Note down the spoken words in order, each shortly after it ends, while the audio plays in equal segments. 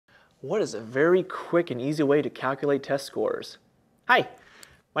What is a very quick and easy way to calculate test scores? Hi,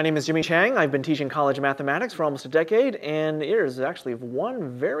 my name is Jimmy Chang. I've been teaching college mathematics for almost a decade, and there is actually one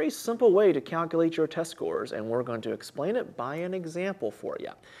very simple way to calculate your test scores, and we're going to explain it by an example for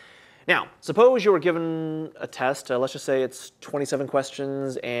you. Now, suppose you were given a test, let's just say it's 27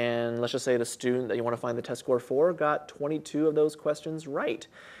 questions, and let's just say the student that you want to find the test score for got 22 of those questions right.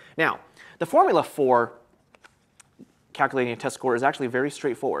 Now, the formula for calculating a test score is actually very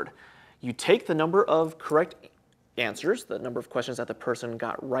straightforward. You take the number of correct answers, the number of questions that the person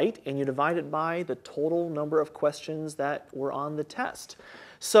got right, and you divide it by the total number of questions that were on the test.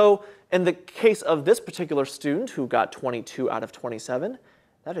 So in the case of this particular student who got 22 out of 27,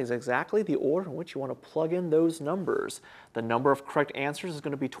 that is exactly the order in which you want to plug in those numbers. The number of correct answers is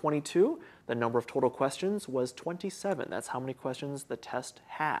going to be 22. The number of total questions was 27. That's how many questions the test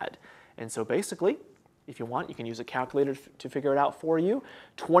had. And so basically, if you want, you can use a calculator to figure it out for you.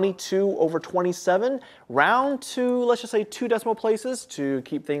 22 over 27, round to, let's just say, 2 decimal places to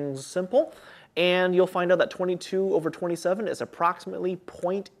keep things simple. And you'll find out that 22 over 27 is approximately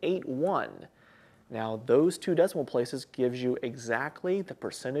 0.81. Now, those 2 decimal places gives you exactly the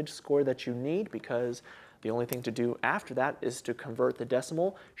percentage score that you need, because the only thing to do after that is to convert the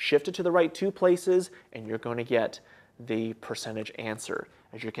decimal, shift it to the right 2 places, and you're going to get the percentage answer.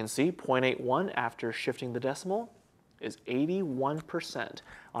 As you can see, 0.81 after shifting the decimal is 81%.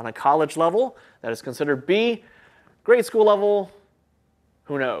 On a college level, that is considered B. Grade school level,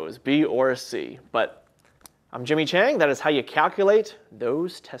 who knows, B or a C. But I'm Jimmy Chang. That is how you calculate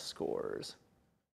those test scores.